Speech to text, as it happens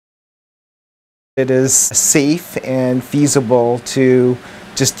It is safe and feasible to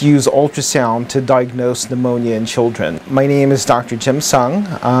just use ultrasound to diagnose pneumonia in children. My name is Dr. Jim Sung.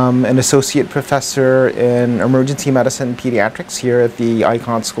 I'm an associate professor in emergency medicine and pediatrics here at the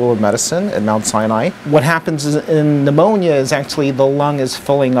Icahn School of Medicine at Mount Sinai. What happens in pneumonia is actually the lung is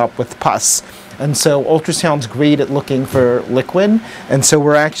filling up with pus. And so ultrasound's great at looking for liquid, and so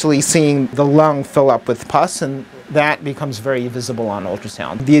we're actually seeing the lung fill up with pus, and that becomes very visible on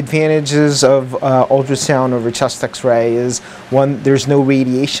ultrasound. The advantages of ultrasound over chest x-ray is, one, there's no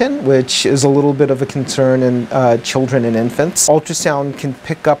radiation, which is a little bit of a concern in children and infants. Ultrasound can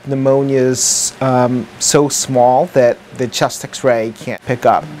pick up pneumonias so small that the chest x-ray can't pick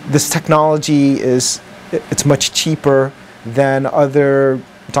up. This technology it's much cheaper than other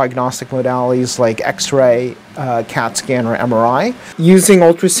diagnostic modalities like X-ray, CAT scan, or MRI. Using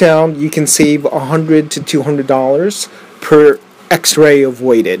ultrasound, you can save $100 to $200 per X-ray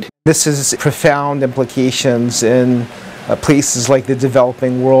avoided. This has profound implications in places like the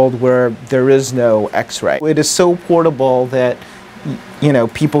developing world where there is no X-ray. It is so portable that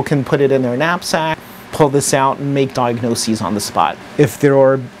people can put it in their knapsack, pull this out, and make diagnoses on the spot. If there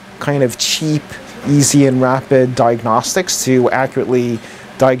are kind of cheap, easy, and rapid diagnostics to accurately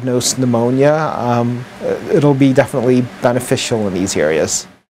diagnose pneumonia, it'll be definitely beneficial in these areas.